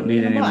Stuff I don't we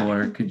need were gonna buy."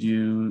 anymore. Could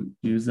you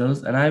use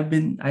those?" And I had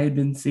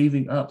been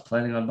saving up,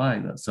 planning on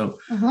buying those. So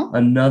Uh-huh.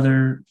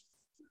 another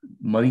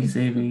money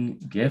saving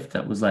gift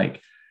that was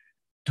like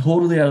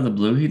totally out of the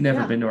blue. He'd never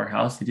Yeah. been to our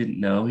house. He didn't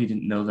know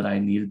that I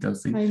needed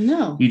those things. I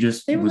know. He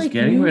just They were was like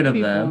getting new rid of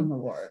people them. in the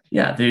ward.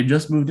 Yeah, they had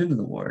just moved into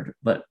the ward,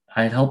 but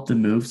I had helped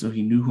him move, so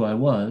he knew who I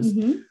was.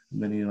 Mhm.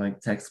 And then he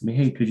like texted me,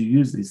 "Hey, could you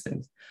use these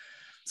things?"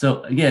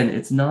 So again,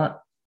 it's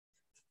not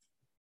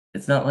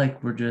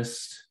like we're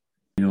just,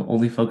 you know,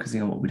 only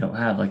focusing on what we don't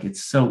have. Like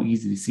it's so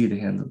easy to see the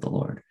hands of the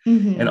Lord.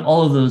 Mhm. And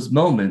all of those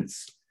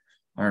moments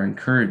are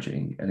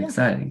encouraging and Yeah.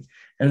 exciting.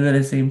 And then at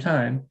the same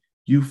time,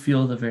 you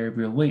feel the very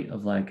real weight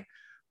of like,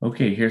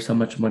 okay, here's how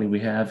much money we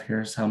have.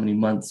 Here's how many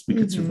months we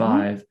could Mhm.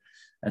 survive.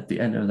 At the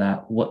end of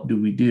that, what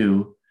do we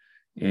do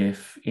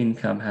if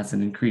income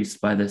hasn't increased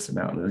by this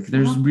amount? Like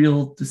there's Uh-huh.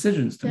 real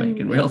decisions to make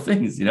and Yeah. real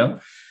things, you know?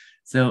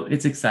 So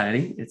it's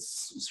exciting.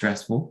 It's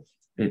stressful.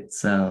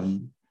 It's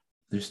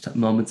there's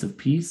moments of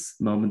peace,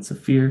 moments of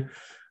fear.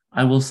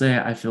 I will say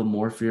I feel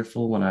more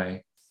fearful when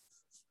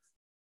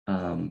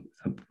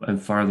I'm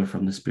farther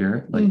from the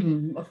Spirit. Like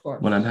Mhm, of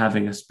course. when I'm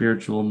having a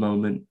spiritual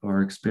moment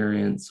or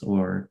experience,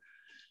 or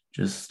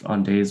just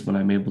on days when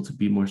I'm able to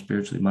be more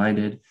spiritually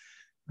minded,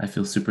 I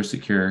feel super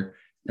secure.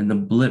 And the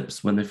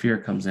blips when the fear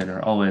comes in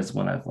are always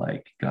when I've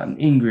like gotten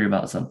angry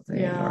about something,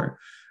 Yeah. or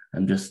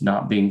I'm just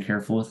not being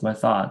careful with my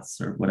thoughts,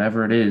 or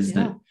whatever it is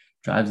Yeah. that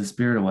drives the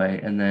spirit away.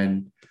 And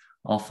then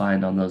I'll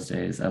find on those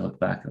days, I look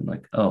back and I'm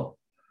like, oh,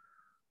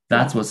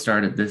 that's Yeah. what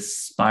started this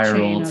spiral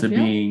Chain of, to yeah.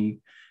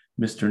 being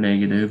Mr.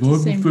 Negative. It's the I'm a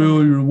same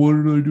failure. What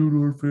did I do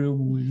to our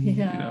family? You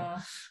know,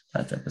 Yeah.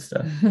 that type of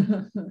stuff.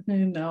 I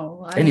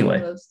know. I Anyway.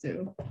 know those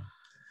too.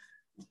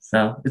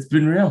 So it's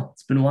been real.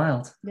 It's been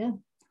wild.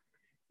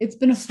 It's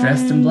been a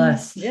Stressed fun, and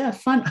blessed. Yeah,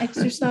 fun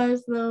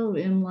exercise though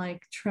in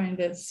like trying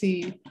to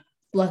see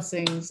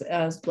blessings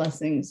as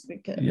blessings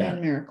because Yeah.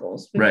 and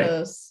miracles Right.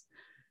 because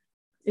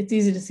it's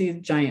easy to see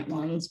giant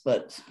ones,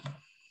 but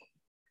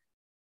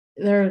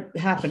they're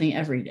happening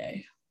every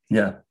day.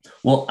 Yeah.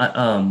 Well,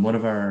 one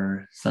of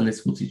our Sunday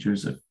school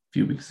teachers a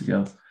few weeks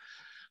ago,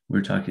 we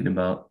were talking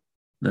about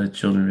the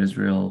children of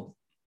Israel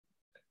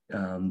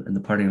and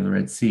the parting of the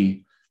Red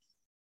Sea.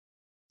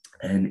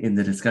 And in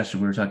the discussion,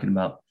 we were talking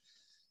about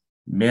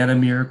manna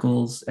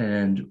miracles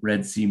and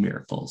Red Sea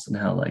miracles, and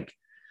how like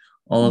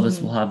all of us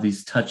Mhm. will have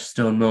these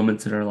touchstone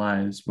moments in our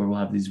lives where we'll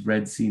have these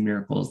Red Sea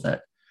miracles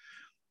that,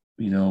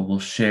 you know, we'll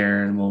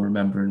share and we'll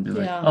remember and be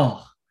like, Yeah.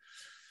 oh,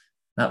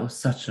 that was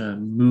such a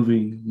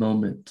moving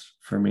moment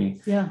for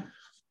me. Yeah.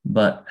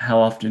 But how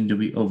often do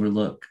we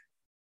overlook,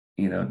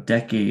 you know,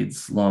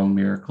 decades long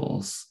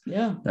miracles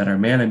Yeah. that are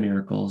manna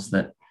miracles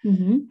that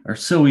Mhm. are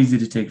so easy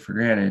to take for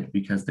granted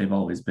because they've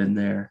always been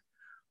there,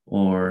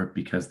 or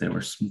because they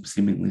were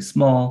seemingly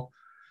small.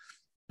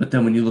 But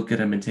then when you look at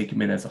them and take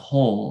them in as a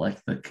whole,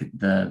 like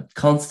the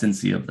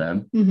constancy of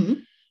them,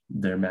 Mhm.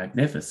 they're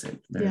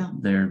magnificent. Yeah.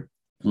 They're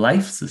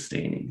life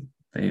sustaining.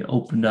 They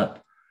opened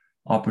up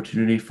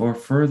opportunity for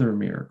further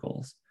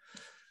miracles.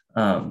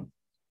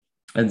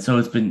 And so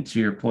it's been, to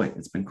your point,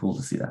 it's been cool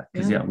to see that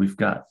because Yeah. we've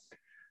got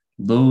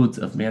loads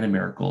of manna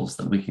miracles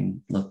that we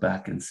can look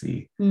back and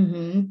see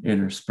Mhm.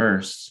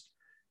 interspersed.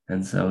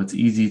 And so it's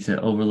easy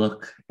to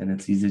overlook and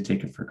it's easy to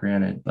take it for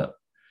granted. But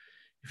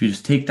if you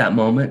just take that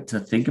moment to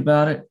think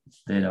about it,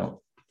 they don't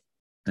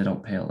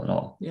pale at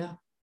all. Yeah.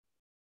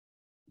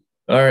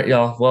 All right,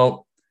 y'all.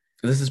 Well,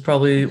 this is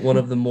probably one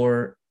of the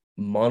more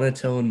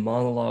monotone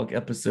monologue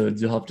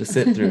episodes you'll have to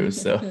sit through.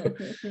 So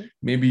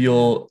maybe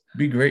you'll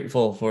be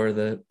grateful for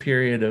the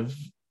period of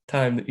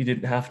time that you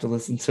didn't have to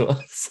listen to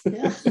us.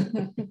 Yeah.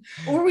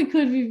 Or we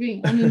could be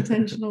being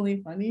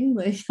unintentionally funny,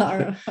 like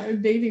our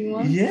dating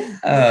one. Yeah,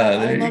 I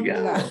there you loved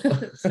go.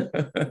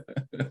 that.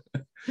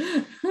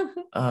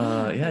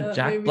 Yeah,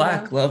 Jack Maybe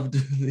Black not. loved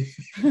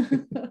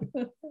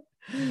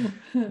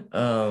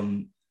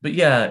but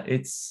yeah,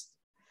 it's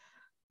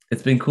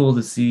been cool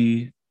to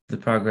see the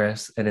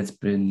progress, and it's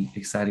been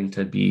exciting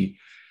to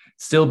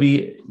still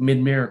be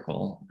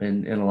mid-miracle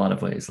in a lot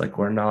of ways. Like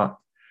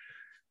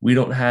we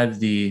don't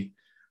have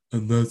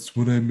and that's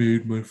when I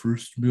made my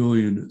first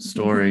million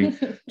story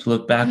to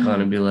look back on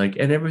and be like,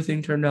 and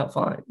everything turned out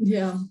fine.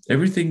 Yeah.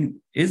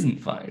 Everything isn't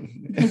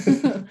fine.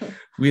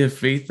 We have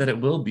faith that it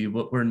will be,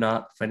 but we're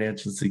not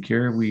financially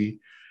secure. We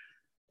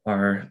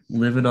are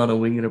living on a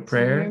wing and a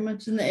prayer. Very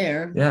much in the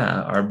air.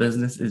 Yeah, our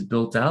business is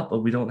built out, but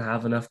we don't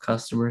have enough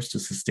customers to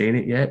sustain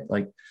it yet.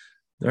 Like,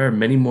 there are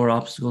many more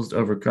obstacles to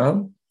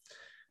overcome,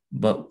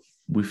 but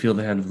we feel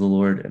the hand of the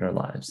Lord in our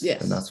lives.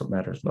 Yes. And that's what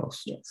matters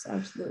most. Yes,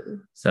 absolutely.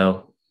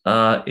 So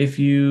if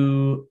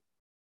you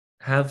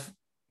have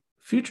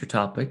future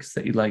topics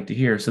that you'd like to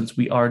hear, since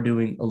we are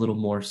doing a little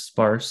more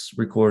sparse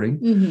recording,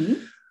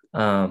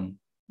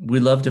 we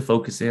love to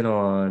focus in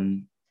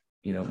on,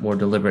 more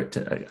deliberate.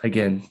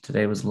 Again,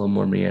 today was a little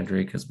more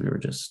meandering because we were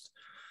just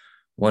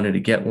wanted to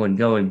get one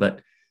going,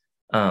 but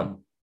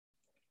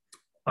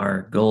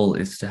our goal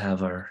is to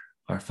have our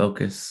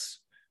focus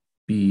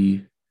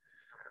be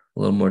a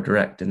little more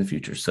direct in the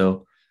future.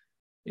 So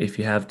if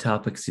you have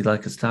topics you'd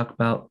like us to talk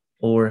about,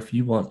 or if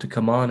you want to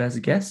come on as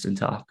a guest and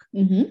talk,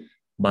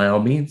 by all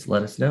means,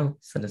 let us know.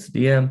 Send us a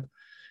DM.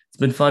 It's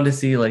been fun to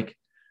see, it's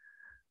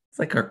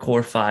like our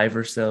core 5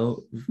 or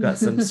so. We've got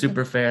some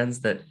super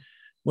fans that,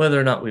 whether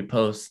or not we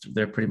post,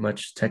 they're pretty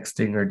much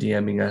texting or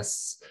DMing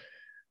us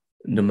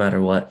no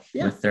matter what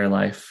with their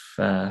life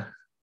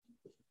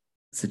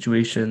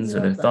situations or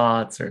their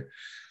thoughts, or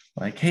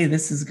like, hey,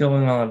 this is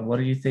going on. What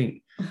do you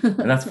think?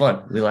 And that's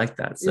fun. We like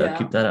that. So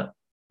keep that up.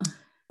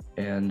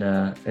 And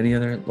any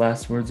other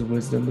last words of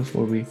wisdom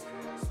before we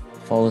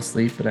fall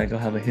asleep and I go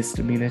have a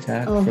histamine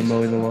attack from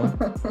mowing the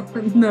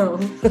lawn? No,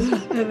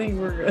 I think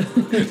we're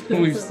good.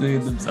 We've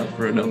seen them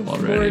suffer enough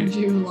already. Bored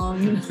you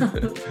long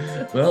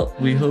enough. Well,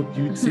 we hope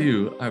you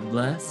too are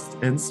blessed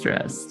and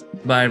stressed.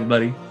 Bye,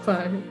 everybody.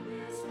 Bye.